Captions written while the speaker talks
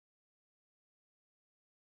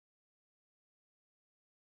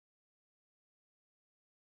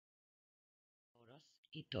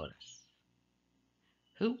y todas.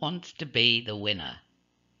 Who wants to be the winner?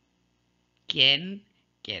 ¿Quién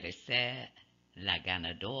quiere ser la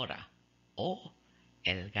ganadora o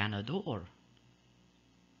el ganador?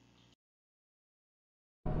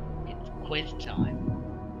 It's quiz time.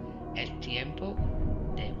 Es tiempo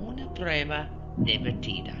de una prueba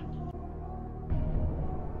divertida.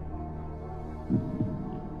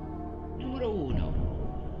 Número 1.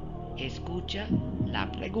 Escucha la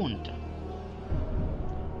pregunta.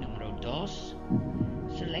 Número 2.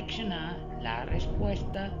 Selecciona la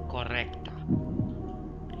respuesta correcta.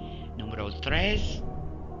 Número 3.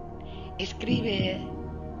 Escribe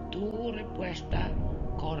tu respuesta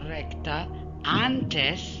correcta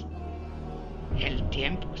antes el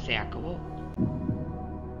tiempo se acabó.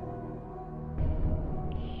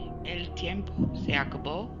 El tiempo se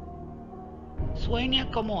acabó. Sueña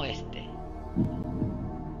como este.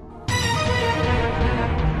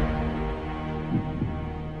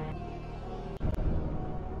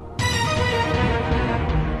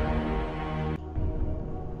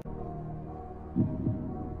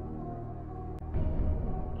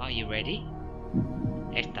 Are you ready?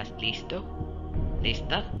 ¿Estás listo?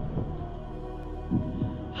 ¿Lista?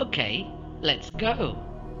 Okay, let's go.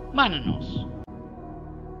 Vámonos.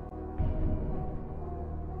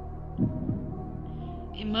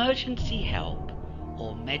 Emergency help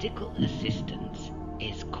or medical assistance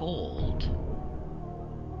is called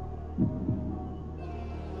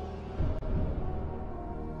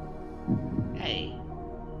A.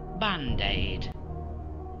 Band-Aid,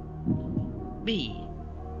 B.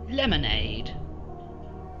 Lemonade,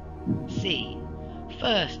 C.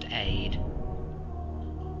 First aid,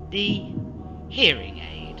 D. Hearing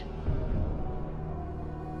aid.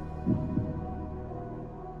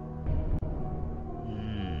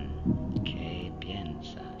 ¿Qué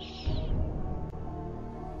piensas?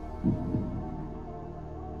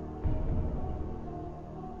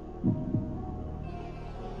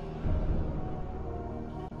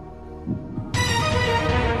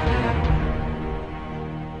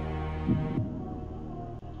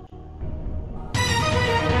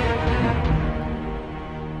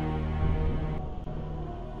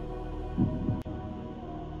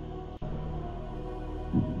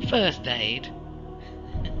 First aid.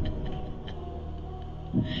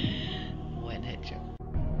 Buen hecho.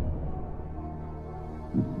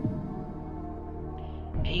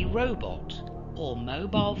 A robot or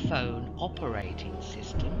mobile phone operating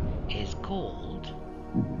system is called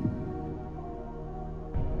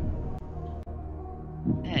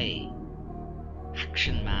A.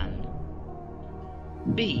 Action Man,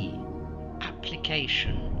 B.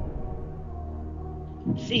 Application,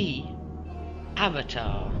 C.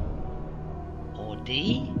 Avatar, or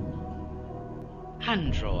D.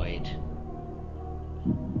 Android.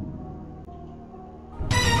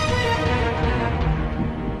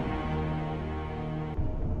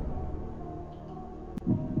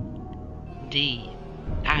 D.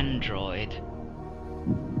 Android.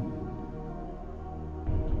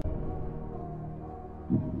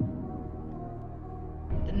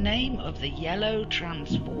 The name of the yellow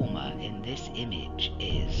transformer in this image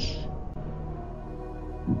is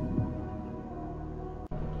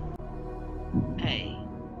A.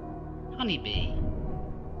 Honeybee,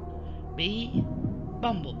 B.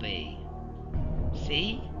 Bumblebee,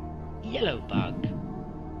 C. Yellowbug,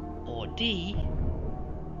 or D.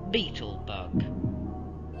 Beetlebug.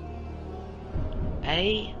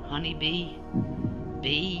 A. Honeybee,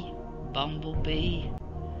 B. Bumblebee,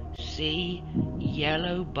 C.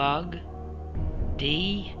 Yellowbug,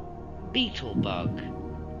 D. Beetlebug.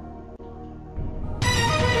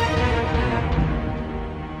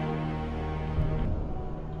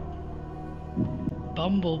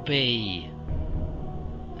 Bumblebee.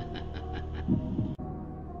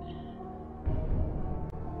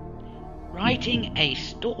 Writing a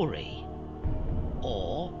story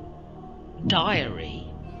or diary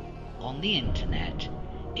on the internet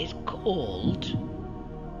is called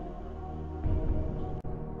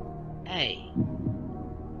A.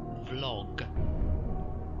 Vlog,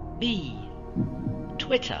 B.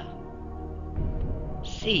 Twitter,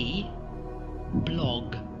 C.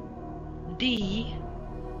 Blog, D.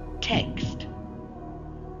 Text.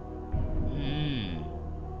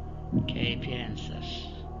 ¿Qué piensas?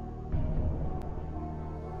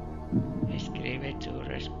 Escribe tu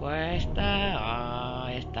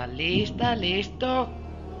respuesta. ¿Está lista? ¿Listo?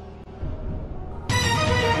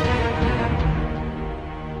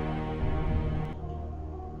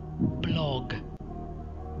 Blog.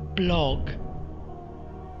 Blog.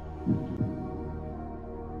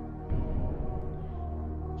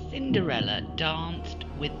 Cinderella danced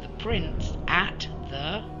with the prince at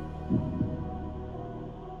the.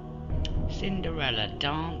 Cinderella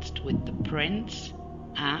danced with the prince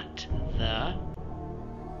at the.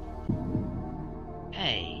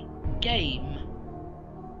 A. Game.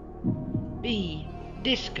 B.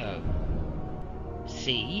 Disco.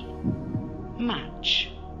 C. Match.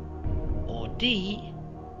 Or D.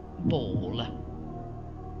 Ball.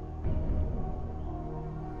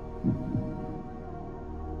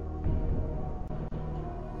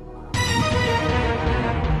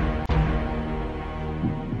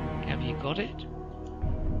 Have you got it?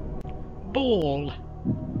 Ball.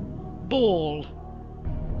 Ball.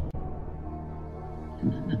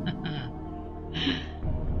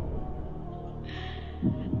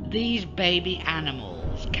 These baby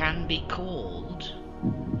animals can be called.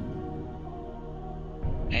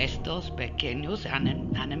 Estos pequeños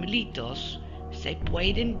animalitos se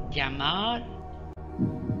pueden llamar.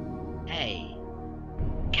 A.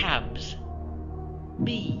 Cabs.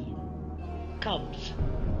 B. Cubs.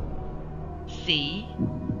 C.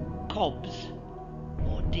 Cobs.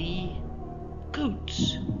 Or D.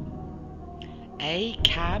 Coots. A.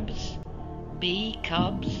 Cabs. B.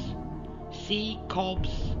 Cubs. C.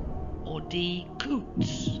 Cobs. Or D.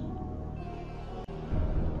 Coots.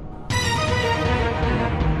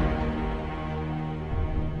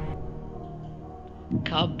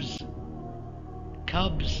 Cubs.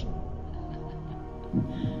 Cubs.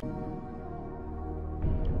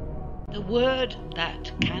 The word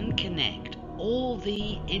that can connect all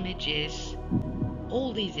these images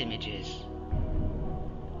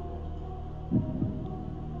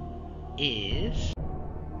is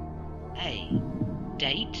A.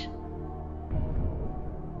 Date.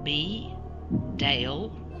 B.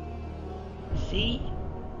 Dale. C.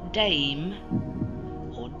 Dame.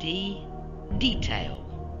 Or D. Detail.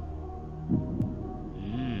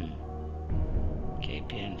 ¿Qué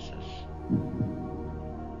piensas?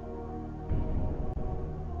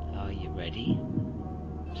 Are you ready?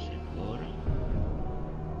 ¿Seguro?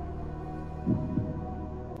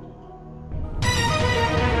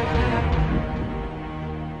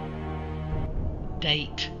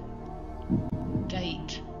 Date.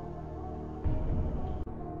 Date.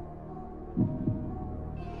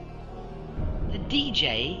 The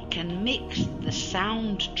DJ can mix the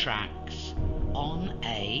soundtracks on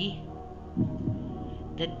a.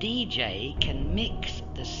 The DJ can mix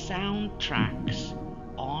the soundtracks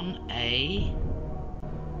on a.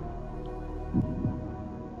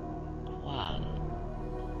 Qual?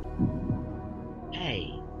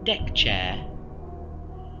 A. Deck chair.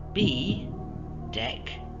 B. Deck.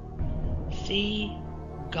 C.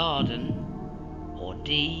 Garden. Or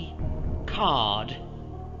D. Card.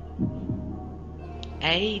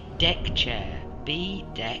 A. Deck chair. B.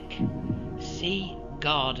 Deck. C.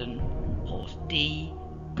 Garden. Or D.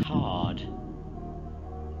 Card.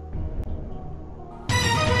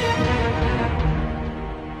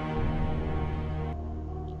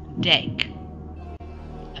 Deck.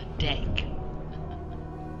 A deck.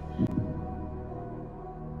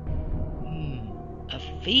 A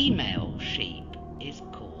female sheep is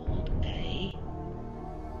called a.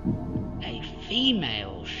 A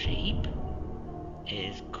female sheep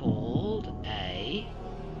is called a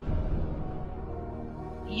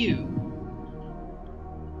ewe.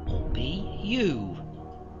 Or B. Ewe.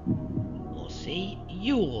 Or C.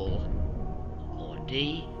 Yule. Or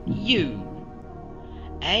D. Ewe.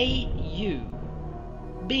 A. Ewe.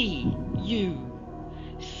 B. Ewe.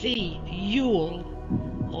 C. Yule.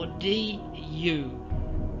 Or D. Ewe.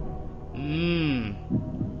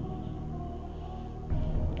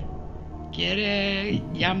 ¿Quiere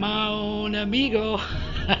llamar a un amigo?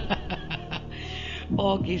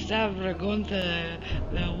 O quizá pregunta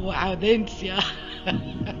la audiencia.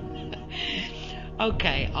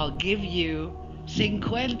 Okay, I'll give you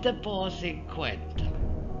 50 por 50.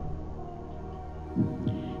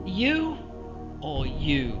 You or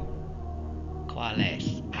you? ¿Cuál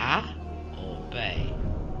es? A o B?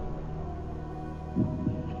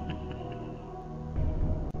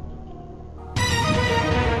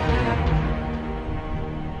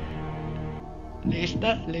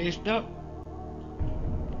 ¿Lista? ¿Listo?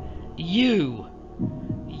 You.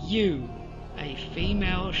 A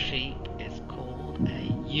female sheep is called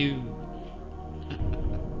a ewe.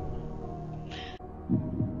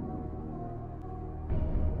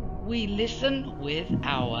 We listen with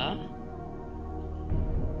our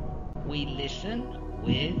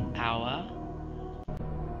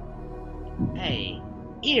A.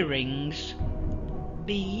 Earrings.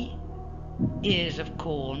 B. Ears of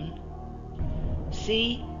corn.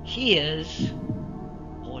 C. Hears.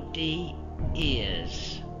 Or D.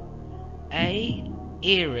 Ears. A.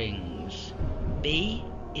 Earrings. B.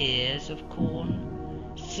 Ears of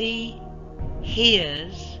corn, C.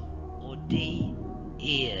 Hears, or D.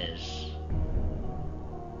 Ears?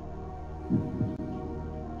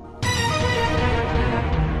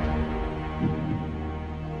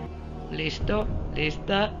 ¿Listo?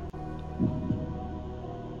 ¿Lista?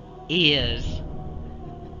 Ears.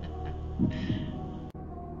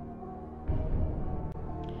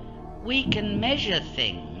 We can measure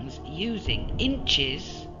things using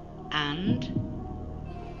inches and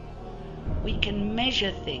we can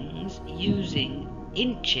measure things using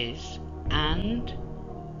inches and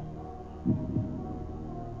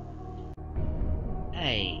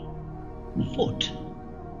A. Foot,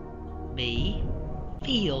 B.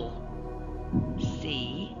 Feel,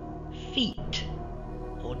 C. Feet,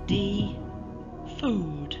 or D.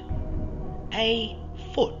 Food. A.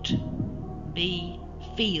 Foot, B.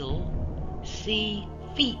 Feel, C.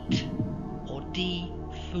 Feet, or D.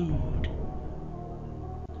 Food.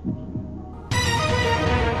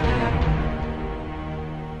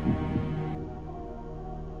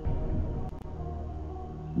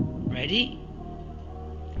 Ready?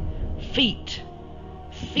 Feet.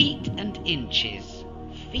 Feet and inches.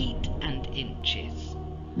 Feet and inches.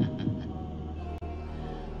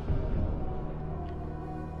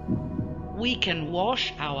 We can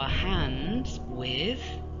wash our hands with.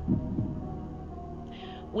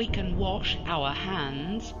 We can wash our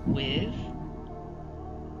hands with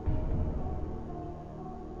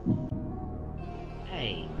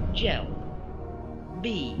A. Gel,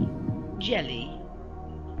 B. Jelly,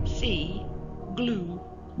 C. Glue,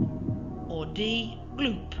 or D.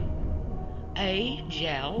 Gloop. A.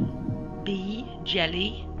 Gel, B.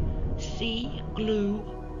 Jelly, C. Glue,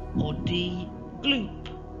 or D. Gloop.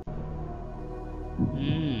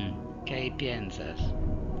 ¿Qué piensas?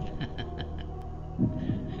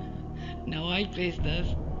 No hay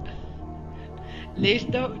pistas.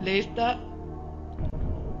 ¿Listo? ¿Lista?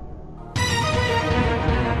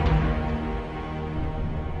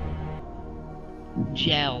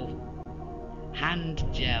 Gel. Hand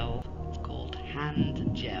gel. It's called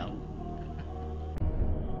hand gel.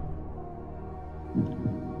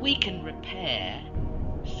 We can repair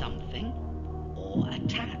something or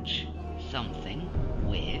attach something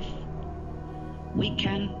with. We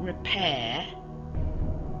can repair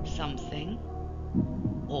something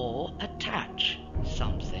or attach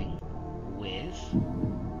something with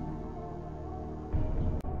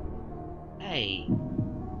A.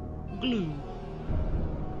 Glue,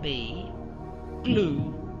 B.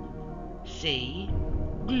 Glue, C.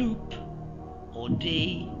 Gloop, or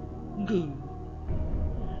D. Goo.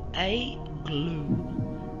 A.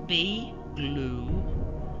 Glue, B. Glue,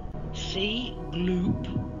 C. Gloop,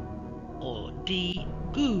 or D.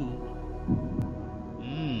 Goo.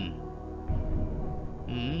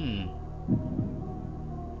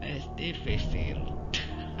 Es difícil.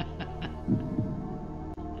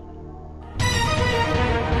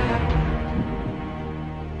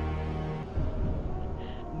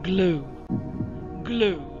 Glue,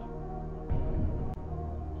 glue.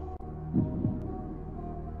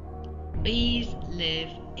 Bees live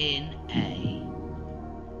in a.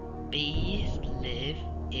 Bees live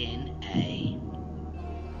in a.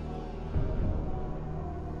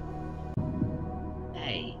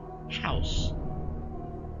 A. House,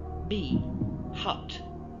 B. Hut,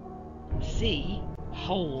 C.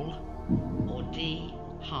 Hole, or D.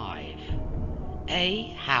 Hive.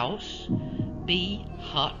 A. House, B.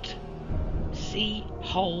 Hut, C.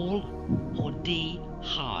 Hole, or D.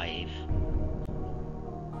 Hive.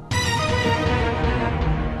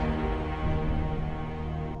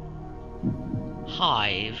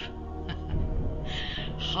 Hive.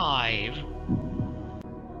 Hive.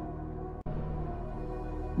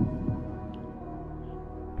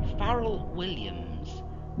 Pharrell Williams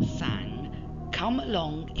sang, "Come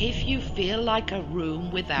along if you feel like a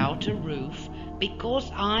room without a roof,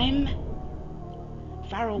 because I'm..."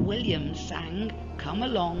 Pharrell Williams sang, "Come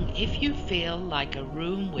along if you feel like a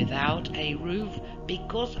room without a roof,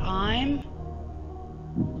 because I'm..."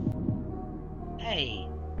 A.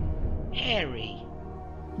 Hairy,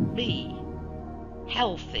 B.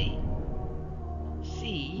 Healthy,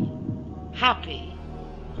 C. Happy,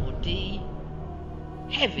 or D.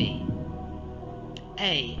 Heavy.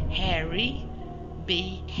 A. Hairy,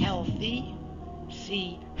 B. Healthy,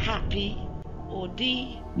 C. Happy, or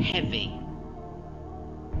D. Heavy.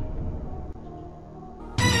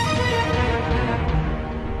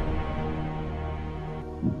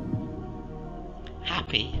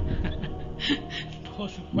 Happy. Por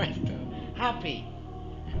supuesto. Happy.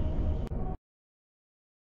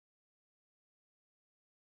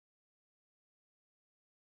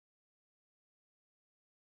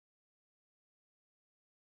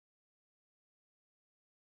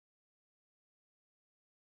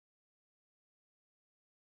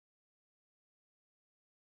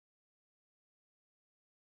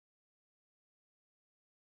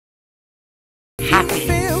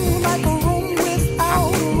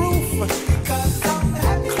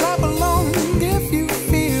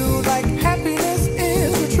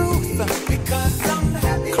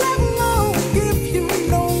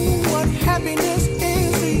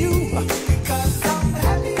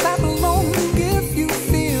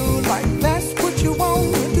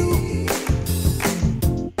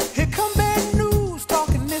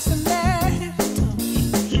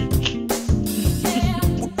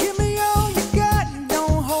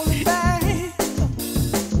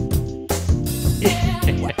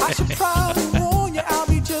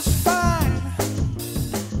 just fine.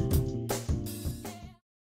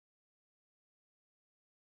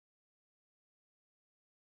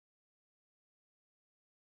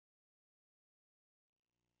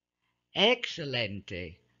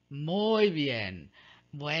 Excelente. Muy bien.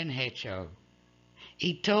 Buen hecho.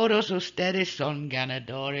 Y todos ustedes son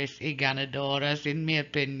ganadores y ganadoras, en mi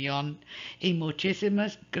opinión. Y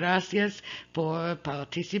muchísimas gracias por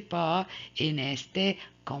participar en esta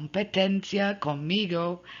competencia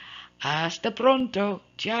conmigo. Hasta pronto.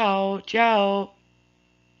 Chao, chao.